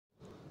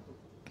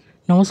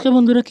নমস্কার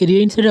বন্ধুরা,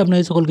 কেরিয়ার ইনসাইটে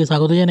আপনাদের সকলকে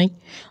স্বাগত জানাই।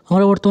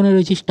 আমরা বর্তমানে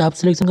রয়েছি স্টাফ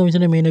সিলেকশন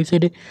কমিশনের মেন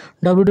ওয়েবসাইটে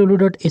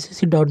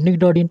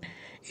www.ssc.nic.in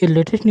এর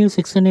লেটেস্ট নিউজ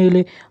সেকশনে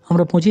এলে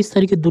আমরা 25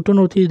 তারিখে দুটো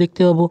নোটিশ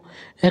দেখতে পাবো।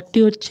 একটি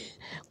হচ্ছে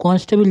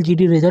কনস্টেবল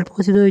জিডির রেজাল্ট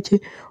প্রকাশিত হয়েছে,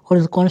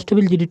 অর্থাৎ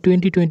কনস্টেবল জিডি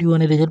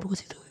 2021-এর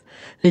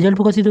রেজাল্ট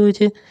প্রকাশিত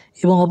হয়েছে,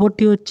 এবং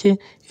অপরটি হচ্ছে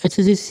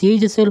এসএসসি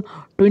সিএইচএসএল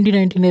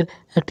 2019-এর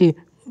একটি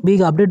বিগ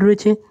আপডেট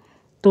রয়েছে।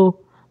 তো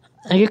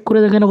এক এক করে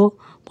দেখে নেব।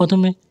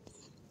 প্রথমে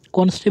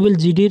কনস্টেবল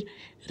জিডির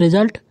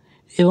রেজাল্ট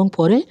এবং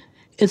পরে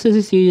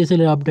এসএসসি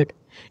সিএইচএসএল এর আপডেট,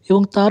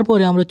 এবং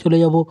তারপরে আমরা চলে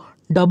যাব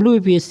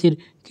WBPSCর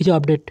কিছু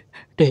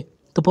আপডেটে।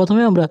 তো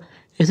প্রথমে আমরা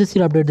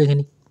এসএসসির আপডেট দেখে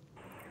নিই।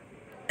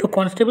 তো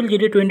কনস্টেবল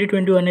জিডি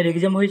 2021-এর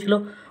এক্সাম হয়েছিল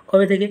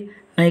কবে থেকে?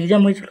 না,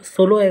 এক্সাম হয়েছিল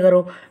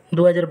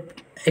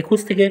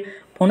 16/11/2021 থেকে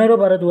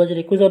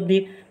 15/12/2021 অবধি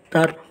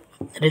তার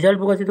রেজাল্ট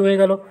প্রকাশিত হয়ে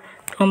গেল।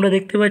 তো আমরা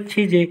দেখতে পাচ্ছি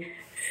যে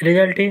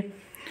রেজাল্টে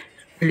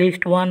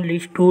list 1,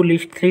 list 2,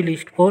 list 3,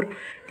 list 4।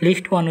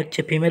 List 1 হচ্ছে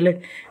ফিমেলের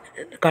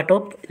cut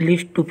off,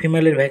 list 2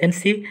 ফিমেলের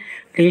vacancy,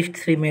 list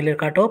 3 মেলের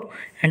cut off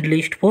and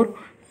list 4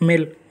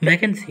 mail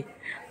vacancy.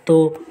 তো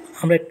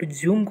আমরা একটু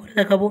জুম করে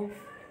দেখাবো।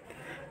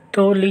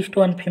 তো লিস্ট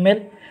 1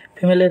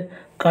 ফিমেলের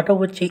কাট অফ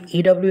হচ্ছে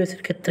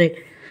ইডাব্লিউএসের ক্ষেত্রে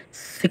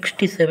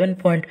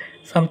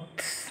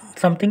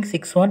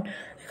 67.61।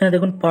 এখানে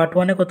দেখুন পার্ট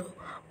 1-এ কত,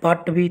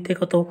 পার্ট বিতে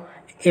কত,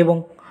 এবং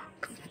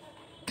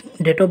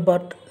ডেট অফ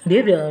বার্থ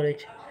দিয়ে দেওয়া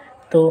রয়েছে।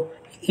 তো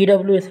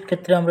ইডাব্লিউএসের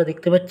ক্ষেত্রে আমরা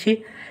দেখতে পাচ্ছি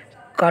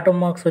কাট অফ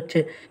মার্কস হচ্ছে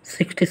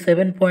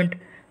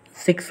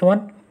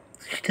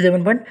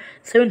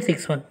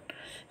 67.761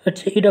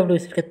 হচ্ছে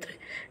ইডাব্লিউএসের ক্ষেত্রে।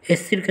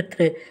 এসসির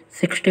ক্ষেত্রে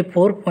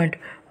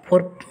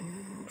 64.4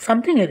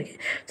 সামথিং আর কি,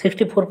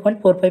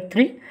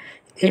 64.453।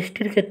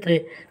 এসটির ক্ষেত্রে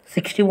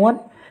 61,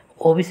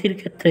 ওবিসির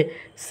ক্ষেত্রে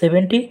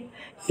 70,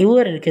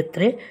 ইউআরের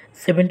ক্ষেত্রে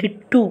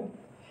 72।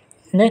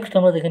 নেক্সট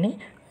আমরা দেখে নিই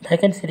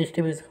ভ্যাকেন্সি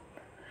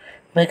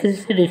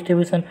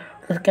ডিস্ট্রিবিউশন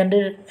অর্থাৎ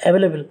ক্যান্ডিডেট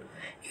অ্যাভেলেবেল।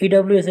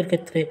 ইডাব্লিউএসের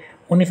ক্ষেত্রে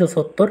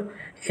 1970,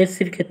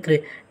 এসসির ক্ষেত্রে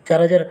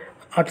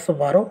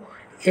 4812,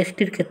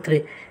 এসটির ক্ষেত্রে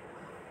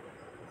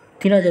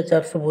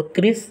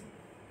 3432,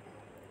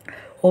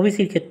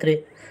 ওবিসির ক্ষেত্রে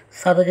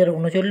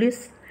 7039,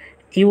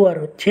 ইউআর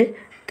হচ্ছে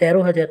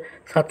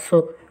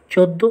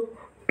 13714,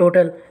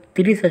 total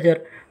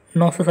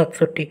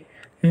 30,967।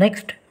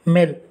 Next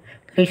mail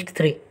list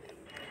 3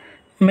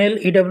 mail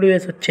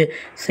EWS হচ্ছে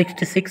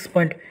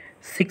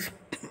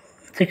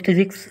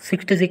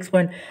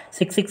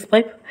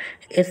 66.665,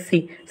 এসসি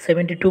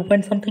 72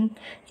 পয়েন্ট সামথিং,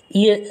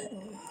 ইয়ে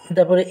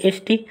তারপরে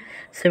এসটি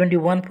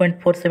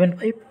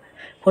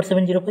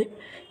 71.405,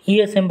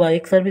 ইএসএম বা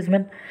ex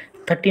serviceman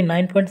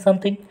 39 point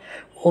something,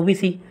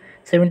 OBC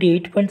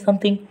 78 point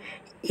something,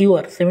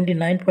 UR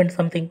 79 point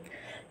something.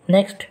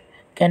 Next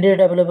candidate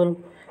available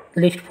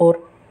list 4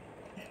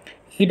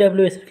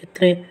 ইডাব্লিউএসের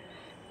ক্ষেত্রে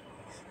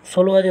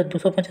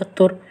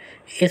 16,275,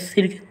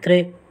 এসসির ক্ষেত্রে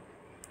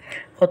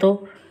কত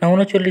না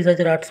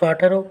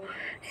 39,818,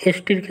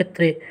 এসটির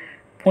ক্ষেত্রে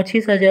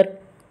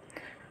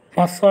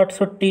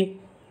 25,568,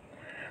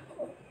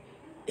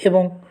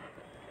 এবং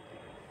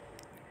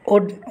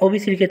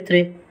ওবিসির ক্ষেত্রে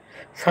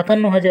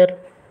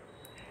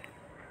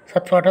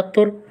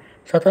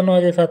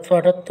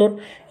 57,778,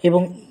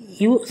 এবং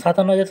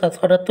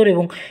 57,778,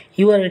 এবং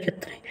ইউআরের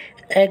ক্ষেত্রে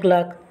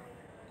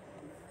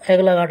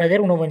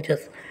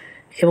 1,08,049,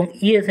 এবং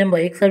ইএসএম বা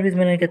এক্স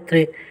সার্ভিসম্যানের ক্ষেত্রে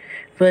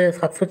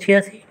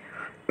 2,786।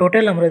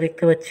 টোটাল আমরা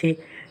দেখতে পাচ্ছি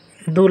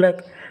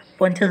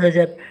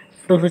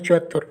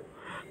 2,50,274।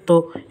 তো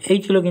এই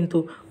ছিল কিন্তু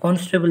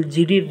কনস্টেবল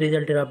জিডির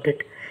রেজাল্টের আপডেট,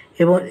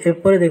 এবং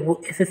এরপরে দেখব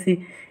এসএসসি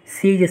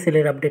সিএইচএসএল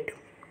এর আপডেট।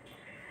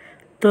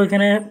 তো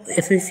এখানে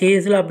এসএসসি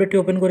সিএইচএসএল আপডেটটি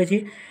ওপেন করেছি।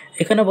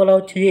 এখানে বলা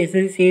হচ্ছে যে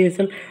এসএসসি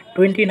সিএইচএসএল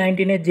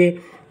 2019-এর যে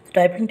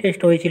টাইপিং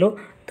টেস্ট হয়েছিল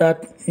তার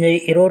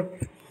এরর,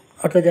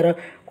 অর্থাৎ যারা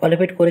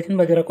কোয়ালিফাইড করেছেন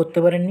বা যারা করতে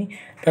পারেননি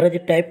তারা যে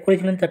টাইপ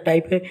করেছিলেন তার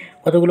টাইপে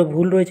কতগুলো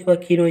ভুল রয়েছে বা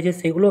কী রয়েছে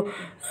সেগুলো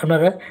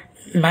আপনারা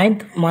 9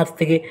 মার্চ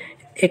থেকে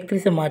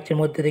 31 মার্চের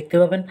মধ্যে দেখতে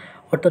পাবেন,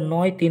 অর্থাৎ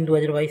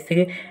 9/3/2022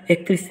 থেকে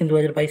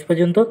 31/3/2022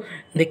 পর্যন্ত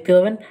দেখতে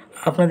পাবেন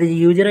আপনাদের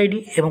ইউজার আইডি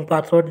এবং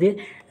পাসওয়ার্ড দিয়ে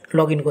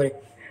লগ ইন করে।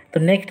 তো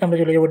নেক্সট আমরা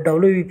চলে যাব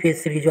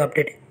WBPSCর কিছু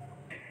আপডেটে।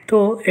 তো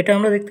এটা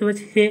আমরা দেখতে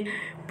পাচ্ছি যে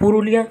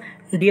পুরুলিয়া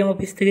ডিএম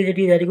অফিস থেকে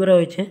যেটি জারি করা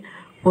হয়েছে,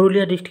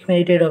 পুরুলিয়া ডিস্ট্রিক্ট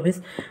ম্যাজিস্ট্রেট অফিস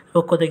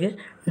পক্ষ থেকে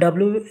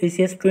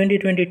WBCS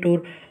 2022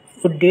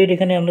 ডেট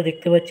এখানে আমরা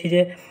দেখতে পাচ্ছি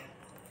যে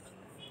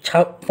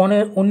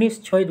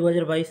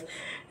 19/6/2022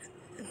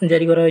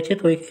 জারি করা হয়েছে।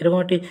 তো এরকম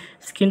একটি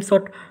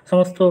স্ক্রিনশট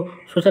সমস্ত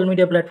সোশ্যাল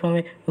মিডিয়া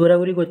প্ল্যাটফর্মে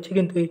ঘোরাঘুরি করছে,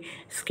 কিন্তু এই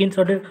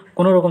স্ক্রিনশটের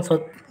কোনো রকম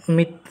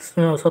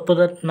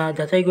সত্যতা না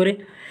যাচাই করে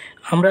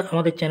আমরা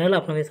আমাদের চ্যানেল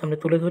আপনাদের সামনে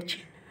তুলে ধরছি।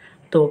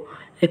 তো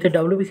এতে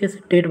WBCS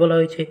ডেট বলা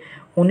হয়েছে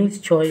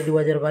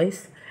 19/6/2022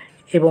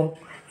 এবং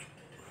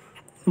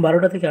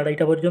 12টা থেকে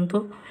 2:30 পর্যন্ত,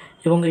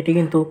 এবং এটি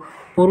কিন্তু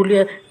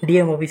পুরুলিয়া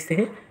ডিএম অফিস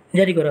থেকে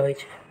জারি করা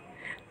হয়েছে।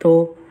 তো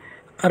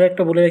আর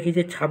একটা বলে রাখি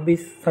যে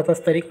 26-27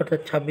 তারিখ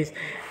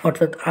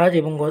অর্থাৎ আজ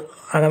এবং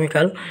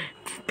আগামীকাল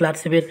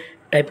ক্লার্কশিপের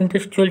টাইপিং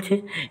টেস্ট চলছে,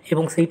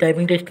 এবং সেই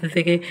টাইপিং টেস্ট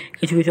থেকে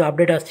কিছু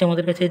আপডেট আসছে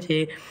আমাদের কাছে যে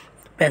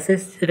প্যাসেজ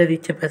যেটা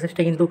দিচ্ছে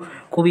প্যাসেজটা কিন্তু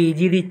খুবই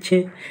ইজি দিচ্ছে,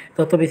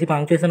 তত বেশি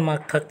পাংচুয়েশন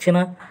মার্ক থাকছে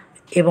না,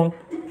 এবং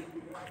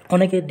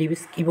অনেকে ডিবি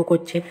স্কিপও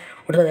করছে,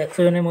 অর্থাৎ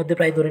 100 জনের মধ্যে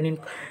প্রায় ধরে নিন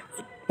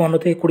 15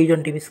 থেকে 20 জন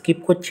ডিবি স্কিপ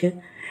করছে।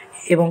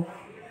 এবং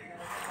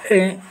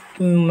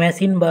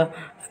মেশিন বা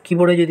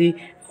কিবোর্ডে যদি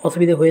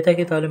অসুবিধা হয়ে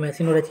থাকে তাহলে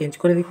মেশিন ওরা চেঞ্জ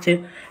করে দিচ্ছে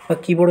বা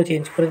কিবোর্ডও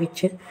চেঞ্জ করে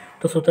দিচ্ছে।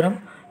 তো সুতরাং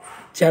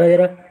যারা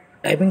যারা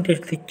টাইপিং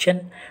টেস্ট দিচ্ছেন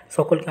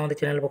সকলকে আমাদের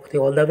চ্যানেলের পক্ষ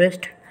থেকে অল দ্য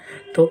বেস্ট।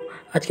 তো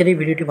আজকের এই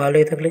ভিডিওটি ভালো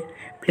লেগে থাকলে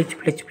please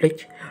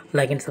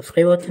like and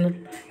subscribe our channel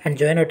and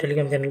join our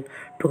Telegram channel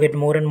to get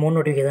more and more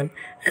notification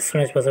as soon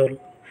as possible.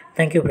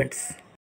 Thank you friends.